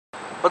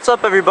What's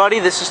up everybody,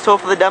 this is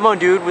Topha the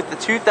Demo-Dude with the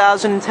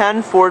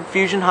 2010 Ford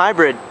Fusion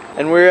Hybrid.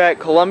 And we're at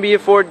Columbia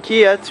Ford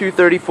Kia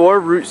 234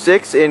 Route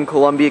 6 in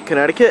Columbia,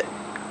 Connecticut.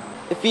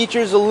 It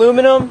features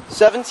aluminum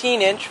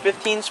 17-inch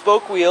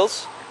 15-spoke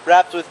wheels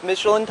wrapped with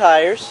Michelin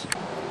tires,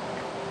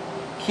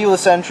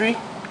 keyless entry,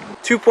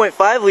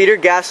 2.5-liter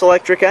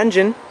gas-electric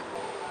engine,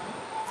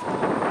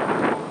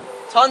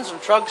 tons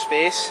of trunk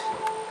space,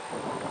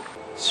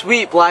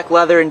 sweet black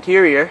leather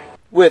interior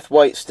with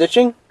white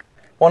stitching,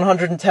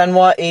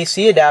 110-watt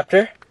AC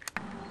adapter,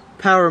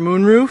 power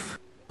moonroof,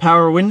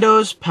 power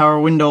windows, power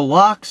window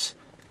locks,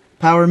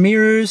 power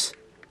mirrors,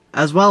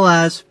 as well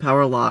as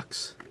power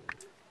locks.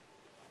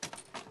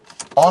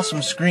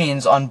 Awesome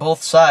screens on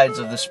both sides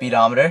of the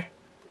speedometer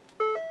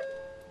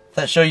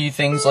that show you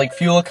things like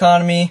fuel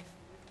economy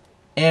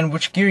and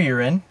which gear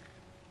you're in,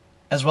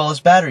 as well as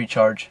battery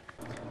charge.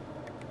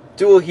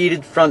 Dual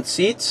heated front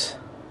seats,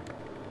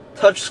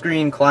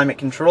 touchscreen climate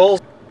controls,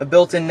 a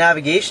built-in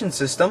navigation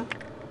system,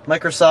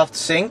 Microsoft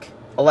Sync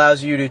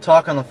allows you to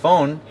talk on the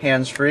phone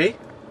hands-free,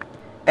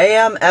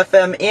 AM,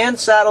 FM, and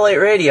satellite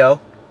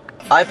radio,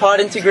 iPod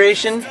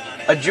integration,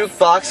 a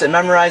jukebox that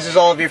memorizes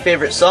all of your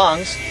favorite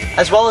songs,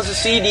 as well as a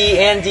CD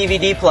and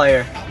DVD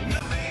player.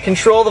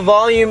 Control the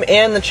volume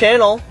and the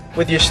channel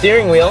with your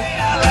steering wheel.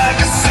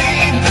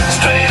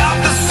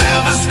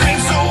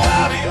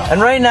 And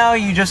right now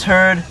you just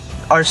heard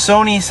our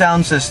Sony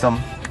sound system.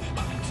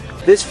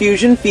 This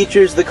Fusion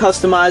features the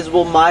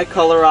customizable My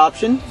Color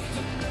option,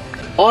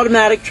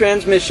 automatic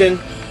transmission,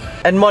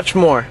 and much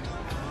more.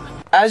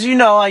 As you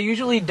know, I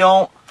usually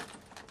don't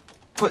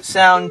put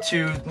sound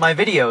to my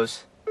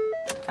videos,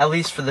 at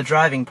least for the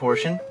driving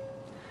portion.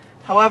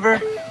 However,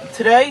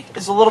 today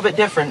is a little bit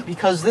different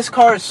because this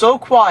car is so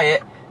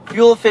quiet,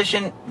 fuel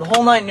efficient, the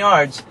whole 9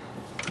 yards.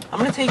 I'm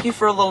going to take you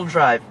for a little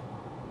drive.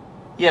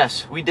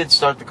 Yes, we did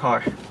start the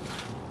car.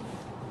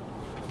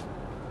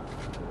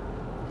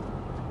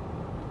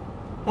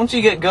 Once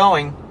you get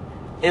going,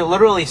 it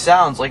literally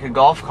sounds like a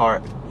golf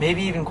cart,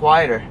 maybe even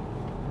quieter.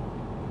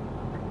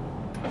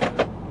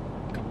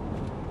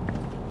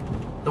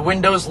 The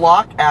windows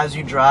lock as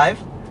you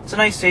drive. It's a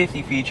nice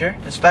safety feature,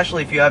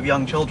 especially if you have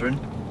young children.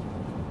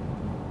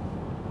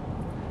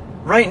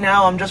 Right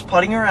now I'm just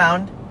putting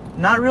around,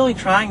 not really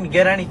trying to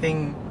get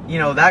anything,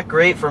 that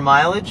great for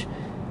mileage.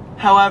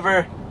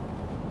 However,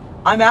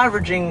 I'm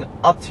averaging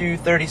up to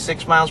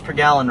 36 miles per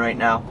gallon right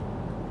now.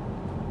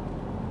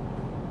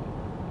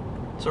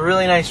 It's a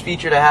really nice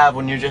feature to have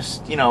when you're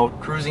just,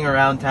 cruising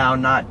around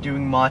town, not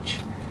doing much,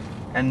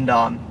 and,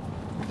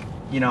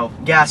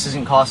 gas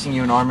isn't costing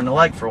you an arm and a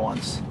leg for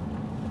once.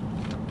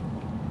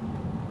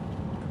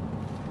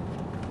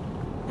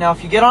 Now,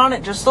 if you get on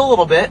it just a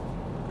little bit,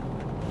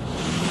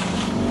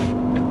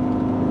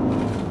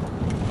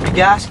 the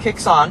gas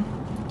kicks on,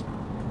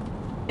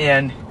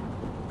 and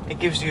it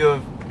gives you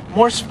a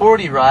more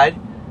sporty ride,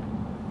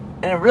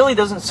 and it really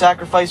doesn't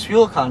sacrifice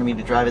fuel economy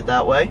to drive it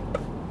that way.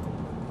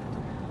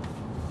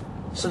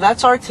 So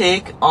that's our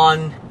take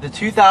on the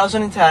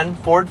 2010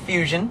 Ford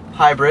Fusion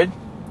Hybrid.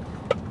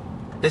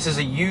 This is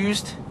a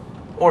used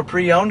or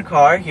pre-owned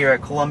car here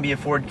at Columbia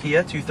Ford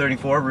Kia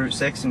 234 Route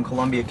 6 in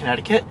Columbia,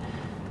 Connecticut.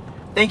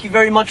 Thank you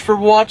very much for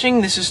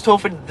watching. This is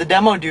Topha the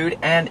Demo-Dude,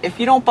 and if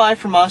you don't buy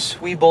from us,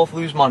 we both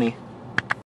lose money.